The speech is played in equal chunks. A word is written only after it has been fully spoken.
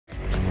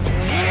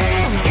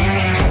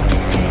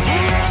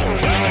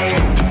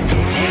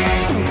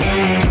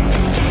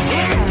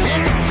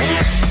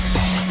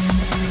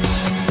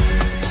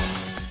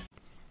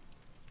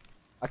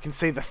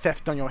see the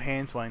theft on your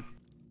hands, Wayne.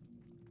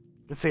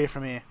 You can see it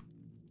from here.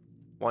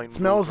 Wayne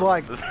Smells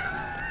like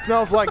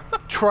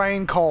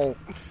train coal.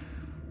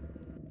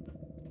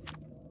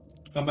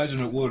 I imagine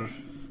it would.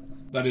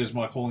 That is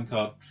my calling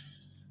card.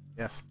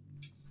 Yes.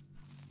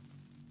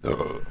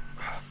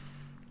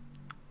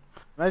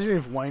 Imagine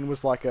if Wayne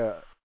was like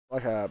a I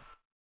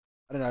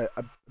don't know,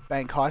 a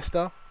bank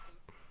heister.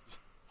 Just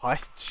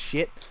heist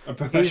shit. A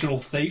professional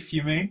thief,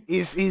 you mean?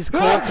 His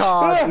core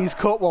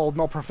card, well,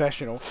 not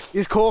professional.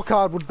 His core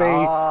card would be.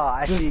 Oh,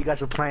 I see you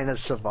guys are playing as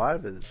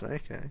survivors.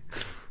 Okay.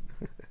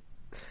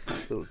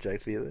 Little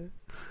joke for you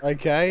there.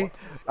 Okay.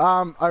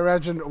 I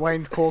imagine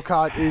Wayne's core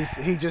card is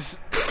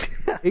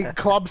he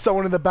clubs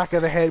someone in the back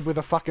of the head with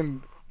a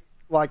fucking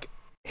like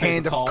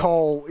hand of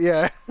coal.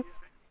 Yeah.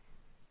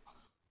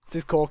 It's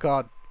his core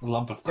card. A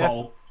lump of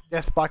coal.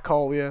 Death by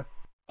coal. Yeah.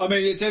 I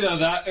mean, it's either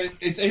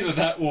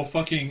that or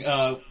fucking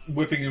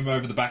whipping him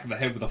over the back of the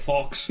head with a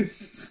fox.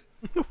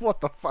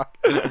 What the fuck?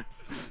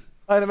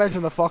 I'd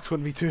imagine the fox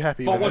wouldn't be too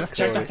happy. If I want to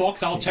chase a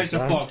fox, I'll chase a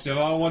fox. If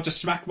I want to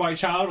smack my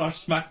child, I'll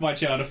smack my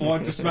child. If I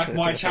want to smack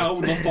my child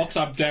with a fox,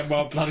 I'm damn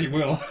well bloody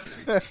will.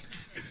 I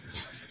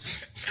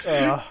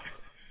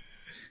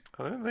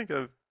don't think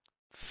I've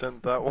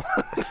sent that one.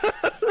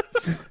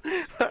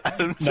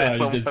 Adam No,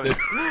 you just did.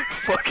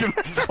 Fucking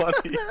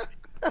funny.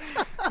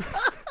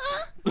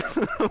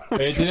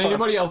 Hey, did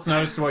anybody else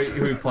notice who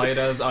he played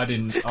as? I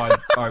didn't. I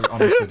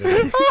honestly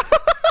didn't.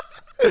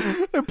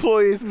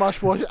 Employees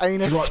must wash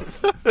anus.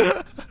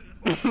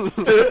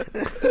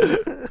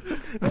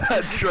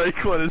 That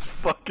Drake one is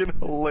fucking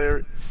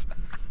hilarious.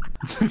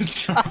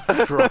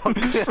 Drunk.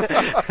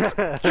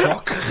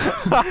 Shock.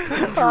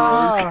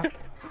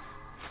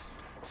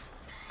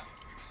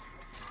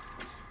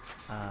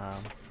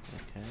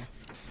 Okay.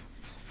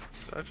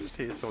 Did I just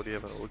hear somebody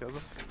have an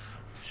orgasm?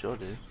 Sure,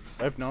 dude.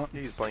 Hope not.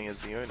 He's playing as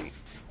the Oni.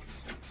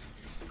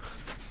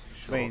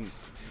 I mean,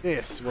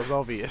 this was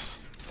obvious.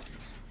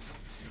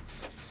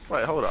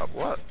 Wait, hold up,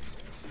 what?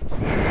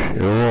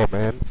 Sure,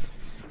 man.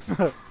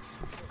 I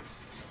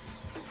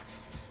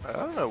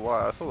don't know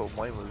why, I thought that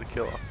Wayne was a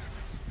killer.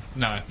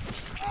 No.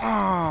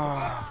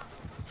 Ah.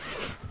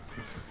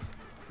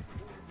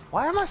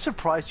 Why am I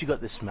surprised you got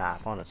this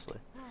map, honestly?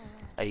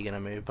 Are you gonna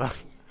move, bud?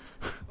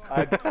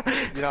 I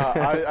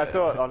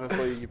thought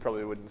honestly you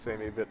probably wouldn't see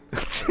me, but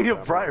You're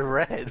bright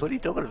red. What are you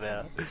talking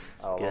about?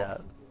 Oh, Get well.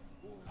 out.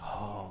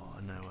 Oh,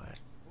 no way.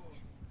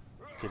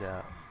 Get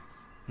out.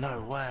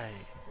 No way.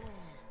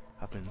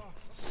 I've been.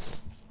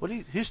 What are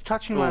you? Who's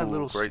touching my Ooh,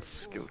 little? great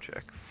skill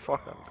check.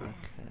 Fuck, I'm good.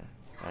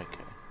 Okay.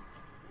 Okay.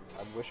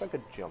 I wish I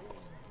could jump.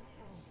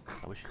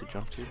 I wish you could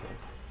jump too, bro.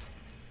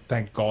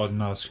 Thank God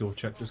another skill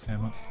check just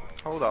came up.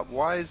 Hold up,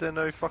 why is there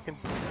no fucking...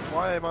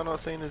 Why am I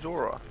not seeing his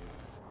aura?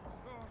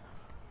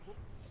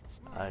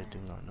 I do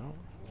not know.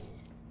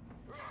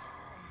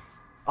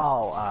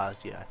 Oh,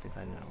 yeah, I think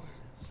I know what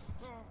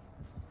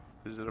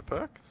it is. Is it a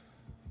perk?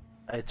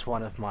 It's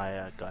one of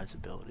my guy's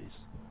abilities.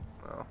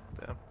 Oh,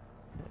 damn.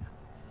 Yeah.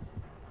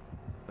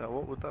 Now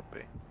what would that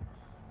be?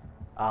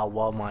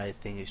 While my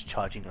thing is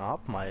charging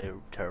up, my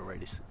terror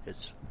rate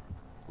is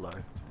low.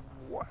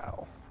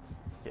 Wow.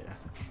 Yeah.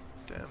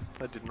 Damn,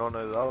 I did not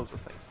know that was a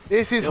thing.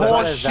 This is It was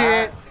either horse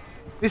shit.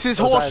 This is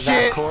It was horse either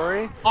that, shit.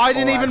 Corey, I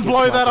didn't or even I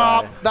blow kicked my that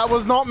up. guy. That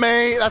was not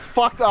me. That's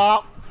fucked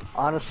up.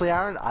 Honestly,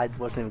 Aaron, I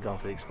wasn't even going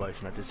for the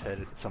explosion. I just heard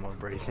it, someone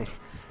breathing.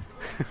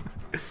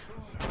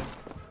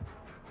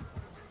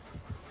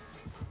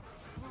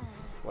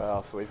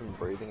 Wow, so even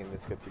breathing in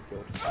this gets you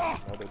killed.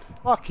 Noted.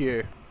 Fuck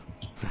you.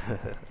 Yeah.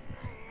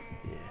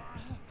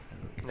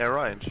 Now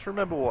Ryan, just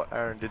remember what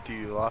Aaron did to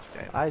you last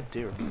game. I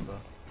do remember.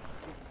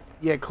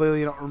 Yeah, clearly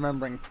you're not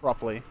remembering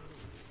properly.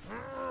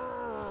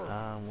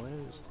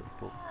 Where's the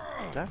book?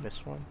 Did I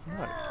miss one?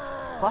 No.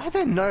 Why are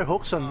there no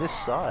hooks on this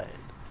side?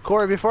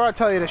 Corey, before I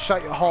tell you to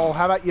shut your hole,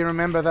 how about you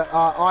remember that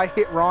I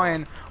hit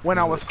Ryan when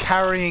I was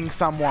carrying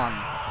someone?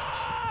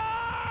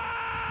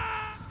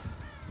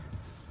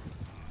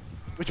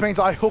 Which means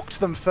I hooked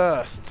them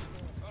first.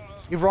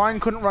 If Ryan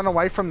couldn't run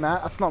away from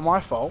that, that's not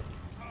my fault.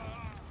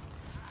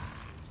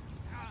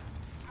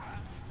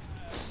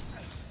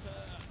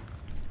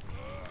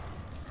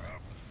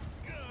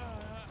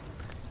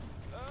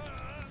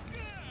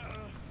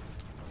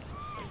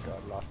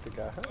 God, lost the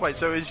guy. Wait,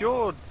 so is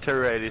your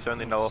terror radius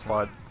only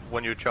nullified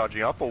when you're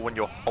charging up, or when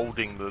you're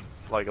holding the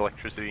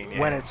electricity in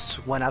your When hand?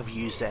 when I've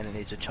used it and it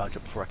needs to charge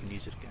up before I can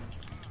use it again.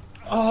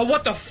 Oh,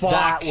 what the fuck?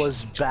 That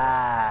was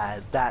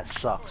bad. That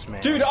sucks,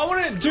 man. Dude,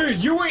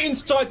 dude, you were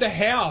inside the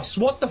house.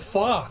 What the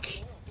fuck?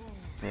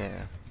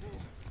 Yeah.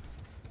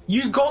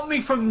 You got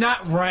me from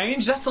that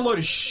range? That's a load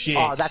of shit.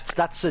 Oh,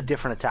 that's a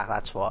different attack.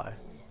 That's why.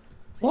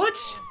 What?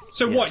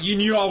 So Yeah. what? You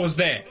knew I was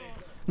there?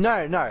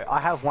 No, no.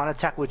 I have one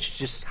attack which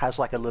just has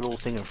like a little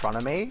thing in front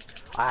of me.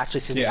 I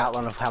actually see the Yeah.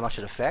 outline of how much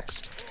it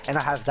affects, and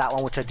I have that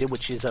one which I did,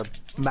 which is a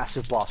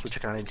massive blast, which I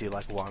can only do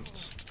like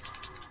once.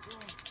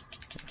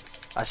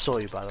 I saw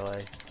you, by the way.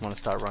 Want to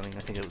start running? I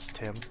think it was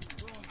Tim.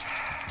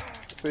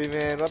 See,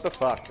 man, what the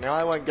fuck? Now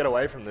I won't get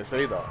away from this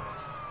either.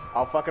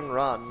 I'll fucking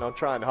run and I'll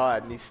try and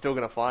hide and he's still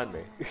gonna find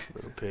me.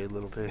 Little pig,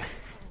 little pig.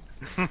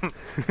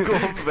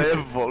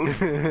 Ungrateful.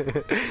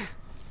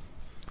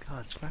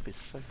 God, Snap is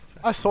so fast.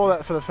 I saw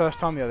that for the first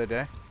time the other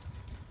day.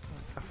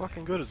 How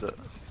fucking good is it?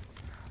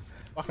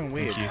 Fucking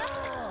weird. Thank you.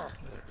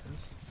 There it is.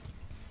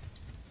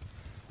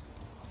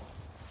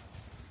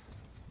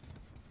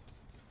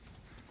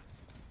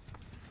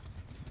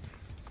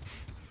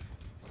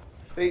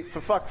 See,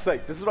 for fuck's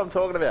sake, this is what I'm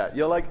talking about.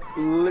 You're like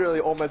literally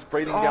almost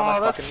breathing down my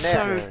that's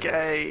fucking neck. so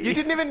gay. You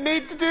didn't even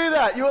need to do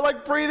that. You were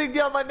like breathing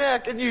down my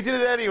neck and you did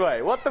it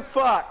anyway. What the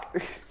fuck?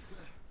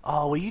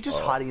 Oh, were you just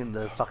hiding in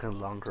the fucking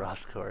long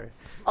grass, Corey?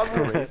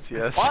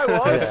 Yes. I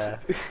was. Yeah.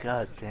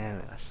 God damn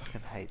it, I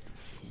fucking hate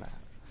this Snap.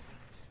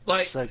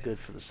 Like, So good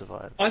for the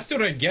survival. I still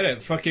don't get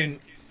it. Fucking,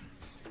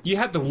 you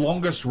had the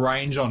longest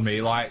range on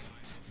me. Like,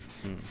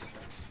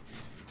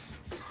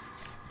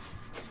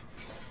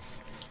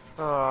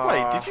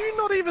 Wait, did you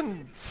not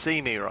even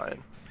see me,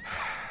 Ryan?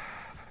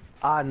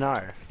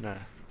 No.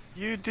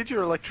 You did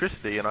your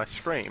electricity and I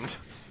screamed.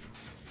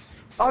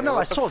 Oh no, I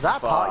what the saw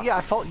that part. fuck? Yeah,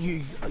 I thought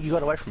you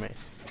got away from me.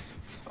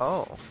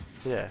 Oh.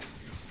 Yeah.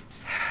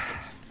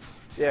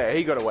 Yeah,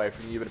 he got away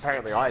from you, but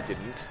apparently I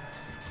didn't.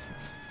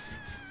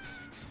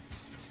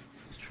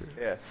 It's true.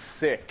 Yeah,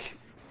 sick.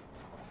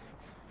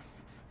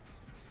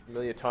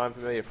 Familiar time,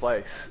 familiar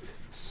place.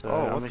 So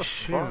Oh, I'm what the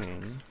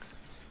assuming.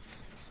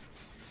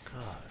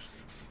 God.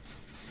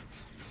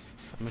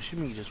 I'm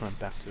assuming you just went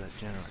back to that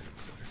generator.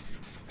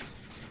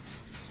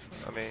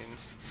 I mean...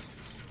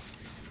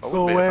 I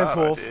wouldn't be a bad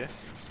Werewolf. idea.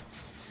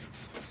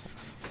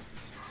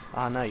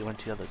 Ah, no, you went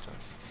to the other side.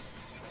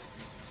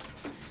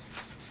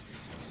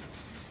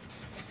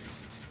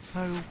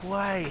 No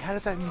way! How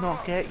did that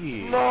not get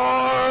you?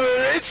 No,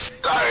 it's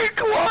so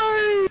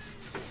close!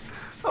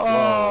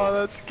 Oh,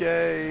 that's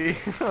gay.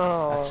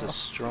 Oh. That's a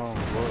strong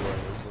boiler.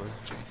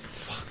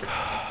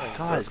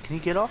 Guys, can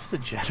you get off the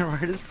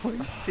generators,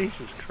 please?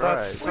 Jesus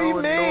Christ. What do you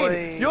mean?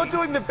 annoying. You're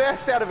doing the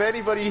best out of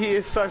anybody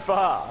here so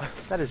far.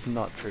 That is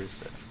not true,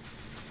 sir.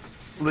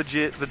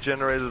 Legit, the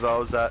generator that I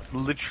was at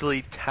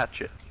literally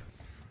touch it.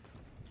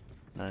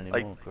 Not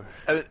anymore,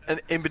 Like, bro. an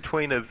in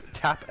between of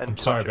tap and I'm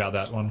sorry touch it. about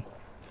that one.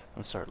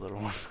 I'm sorry, little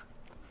one.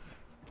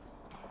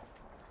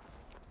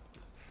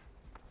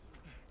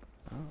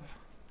 Oh.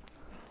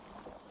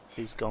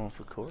 He's going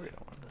for Corey,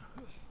 I wonder.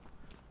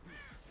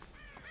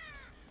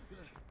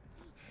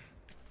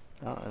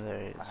 Oh, there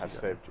he is. I have You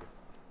got saved you.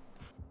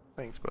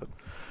 Thanks, bud. him.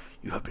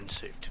 You have been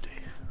saved today.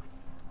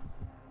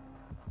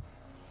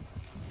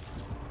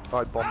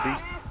 Hi, Bombi.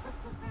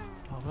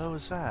 Oh, where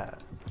was that?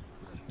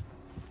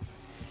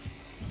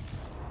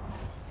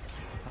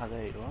 Oh,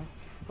 there you are.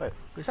 Wait,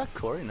 was that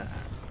Corey now?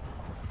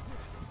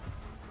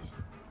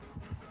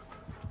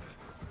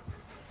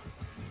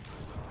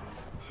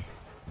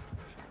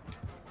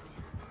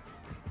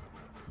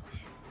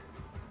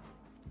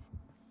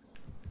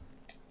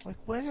 Like,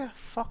 where the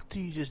fuck do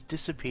you just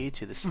disappear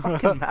to? This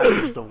fucking map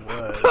is the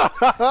worst.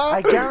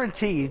 I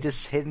guarantee you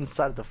just hid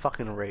inside the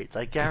fucking reeds.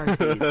 I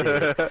guarantee you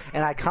did.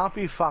 And I can't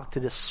be fucked to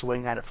just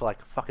swing at it for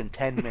like fucking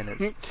 10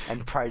 minutes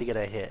and pray to get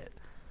a hit.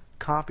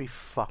 Can't be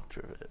fucked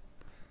with it.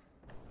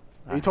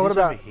 Are you talking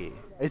about? Here?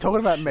 Are you talking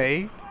about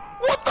me?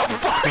 What the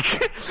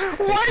fuck?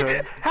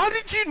 Why how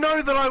did you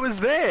know that I was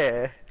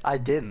there? I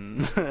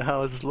didn't. I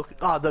was looking.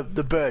 Oh, the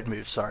bird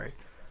moved. Sorry.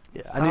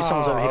 Yeah, I knew someone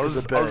was over here because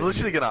the bird. I was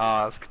literally gonna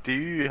ask, do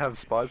you have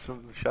spies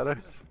from the shadows?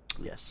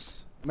 Yes,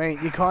 I mean,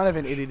 you're kind of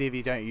an idiot if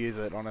you don't use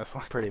it,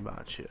 honestly. pretty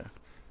much.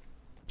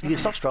 Yeah. You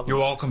stop struggling. You're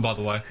welcome, by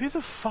the way. Who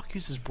the fuck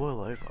uses boil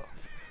over?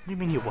 What do you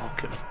mean you're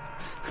welcome?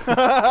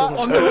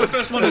 I'm not the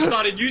first one who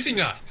started using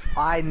that.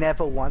 I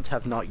never once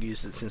have not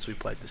used it since we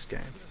played this game.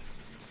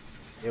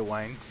 Yeah,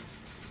 Wayne.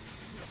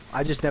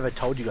 I just never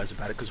told you guys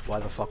about it because why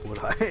the fuck would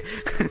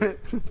I?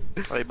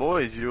 Hey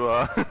boys, you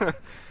wanna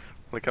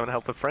come and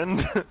help a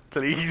friend,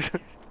 please?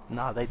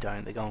 No, they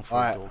don't. They're going for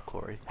Alright. a door,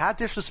 Corey. How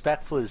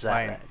disrespectful is that?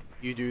 Wayne, Ray?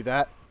 you do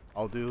that,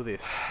 I'll do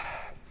this.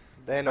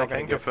 They're I not can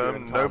going to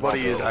confirm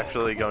nobody is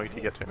actually going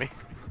to get to me.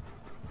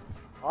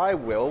 I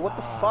will. What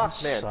the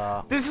fuck, man?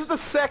 sucks. This is the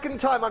second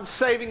time I'm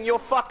saving your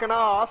fucking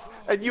ass,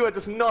 and you are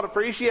just not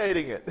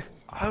appreciating it.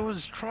 I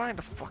was trying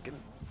to fucking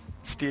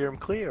steer him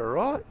clear,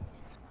 alright?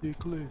 Stay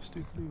clear,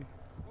 stay clear.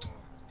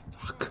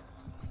 Fuck.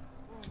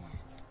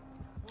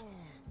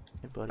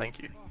 Hey, buddy. Thank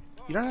you.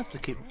 You don't have to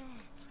keep.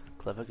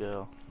 Clever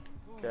girl.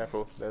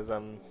 Careful. There's a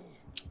grenade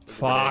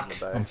Fuck. in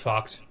the bay. I'm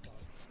fucked.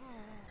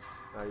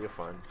 No, you're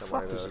fine. Don't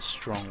worry Fuck is about a it.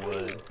 strong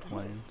word,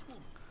 Wayne.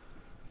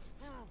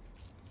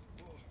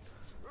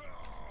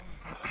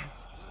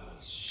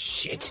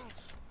 Shit.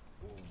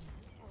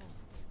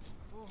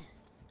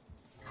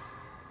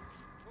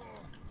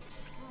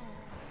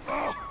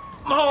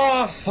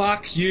 Oh,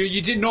 fuck you.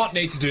 You did not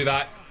need to do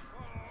that.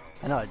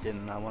 I know I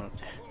didn't. I wanted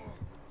to.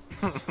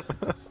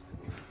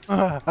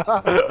 Fuck!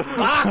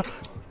 I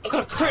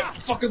got a crit.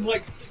 Fucking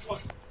like. Fuck.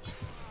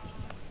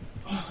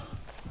 I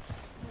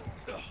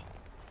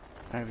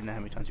don't even know how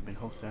many times you've been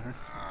hooked there.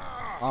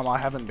 I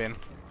haven't been.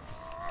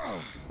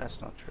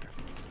 That's not true.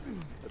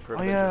 The Oh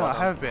privilege yeah, of I honor.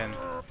 have been.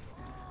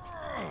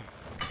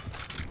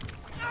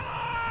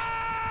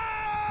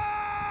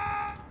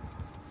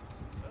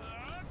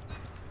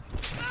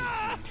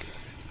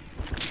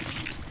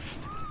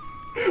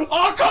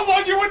 Oh, come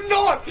on, you were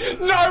not!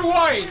 No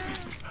way!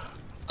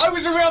 I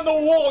was around the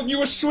wall and you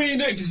were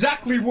swinging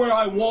exactly where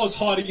I was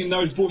hiding in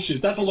those bushes.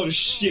 That's a lot of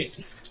shit.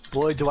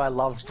 Boy, do I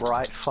love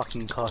bright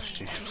fucking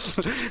costumes.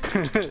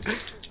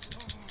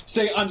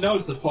 See, I know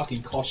it's the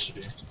fucking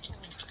costume.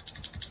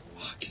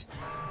 Fuck.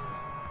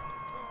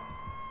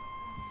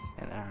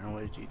 And Aaron,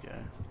 where did you go?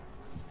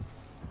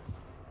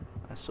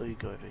 I saw you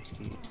go over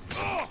here.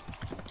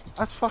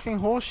 That's fucking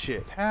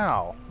horseshit.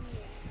 How?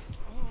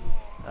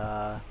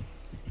 Can't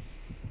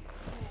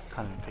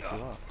even pick you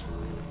up.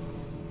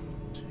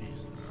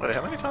 Jeez. Wait,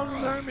 how many times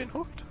has Aaron been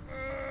hooked?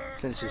 I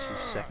think it's just his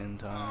second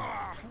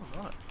time.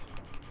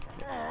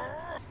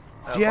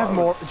 Do you have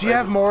more? Do you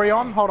have Mori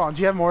on? Hold on.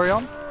 Do you have Mori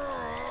on?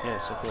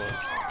 Yes, of course.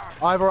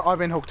 I've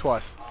been hooked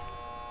twice.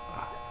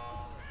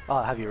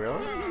 Oh, have you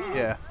really?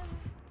 Yeah.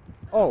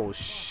 Oh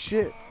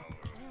shit.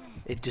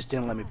 It just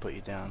didn't let me put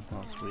you down.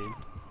 That was weird.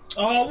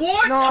 Oh,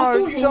 what? No, I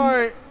thought you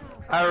don't.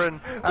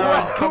 Aaron,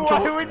 come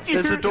to.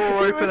 There's a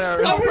door open,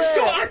 Aaron. I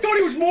thought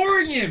he was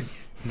mooring him!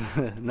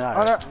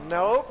 No.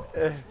 Nope.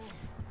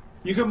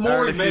 You can moor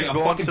Aaron, me, I'm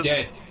fucking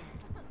dead.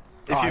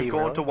 If Oh, you've you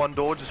gone really? to one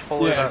door, just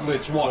follow Yeah, that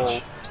let's wall.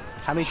 watch.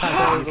 How many times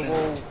Follow have the you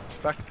wall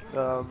back,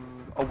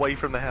 away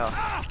from the house.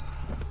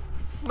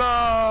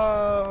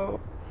 No!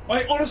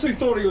 I honestly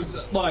thought he was,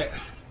 like...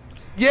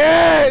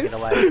 Yes. Get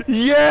away.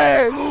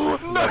 Yes.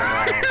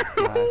 Nice.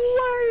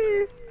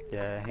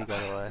 Yeah, he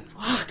got away.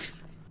 Fuck.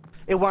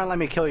 It won't let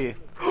me kill you.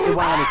 It won't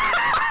let me.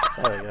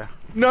 There we go.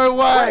 No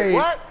way. Wait,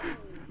 what?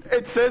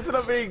 It says that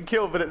I'm being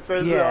killed, but it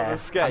says that I'm I'm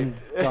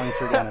escaped. going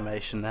through the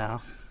animation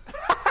now.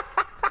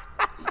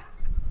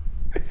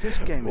 This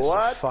game is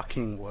What? the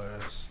fucking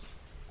worst.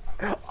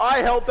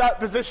 I held that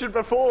position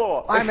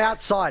before. I'm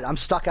outside. I'm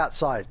stuck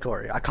outside,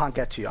 Corey. I can't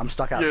get to you. I'm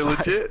stuck outside. You're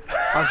legit?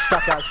 I'm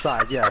stuck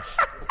outside. Yes.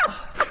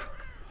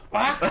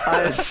 Fuck.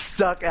 I am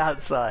stuck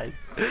outside.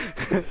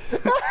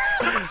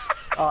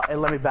 Oh, it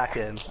let me back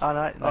in. Oh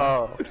no. No.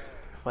 Oh.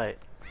 Wait.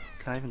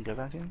 Can I even go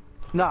back in?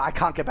 No, I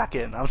can't get back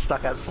in. I'm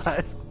stuck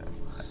outside.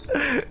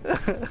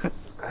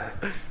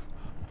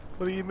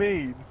 What do you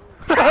mean?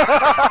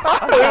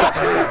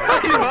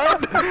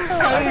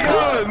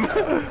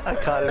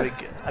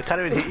 I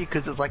can't even hit you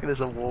because it's like there's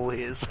a wall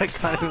here, so I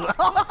can't even.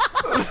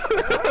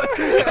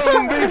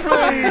 Be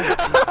free.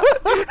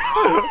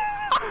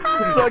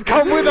 So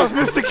come with us,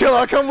 Mr.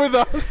 Killer. Come with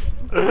us.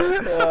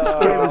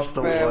 Game's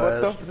the man,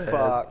 worst, what the man.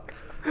 fuck?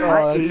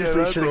 I easily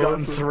that's should have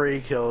gotten awesome.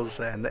 3 kills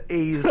then.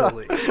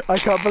 Easily. I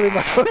can't believe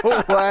I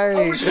got I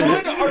away. was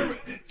trying to open...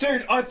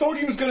 Dude, I thought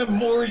he was gonna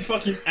moor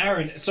fucking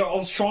Aaron, so I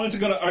was trying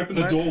to open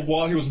the door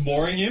while he was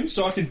mooring him,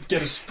 so I could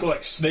get a,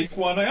 like, sneak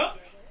one out,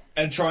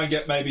 and try and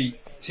get maybe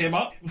Tim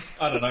up.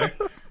 I don't know.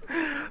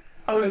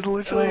 I was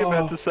literally Oh.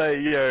 about to say,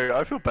 yo,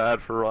 I feel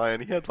bad for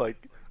Ryan. He had, like,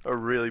 a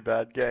really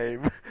bad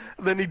game.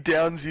 And then he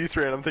downs you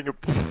 3, and I'm thinking,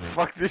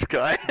 fuck this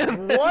guy.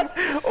 And then What?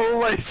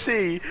 all I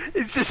see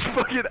is just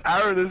fucking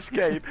Aaron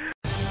escape.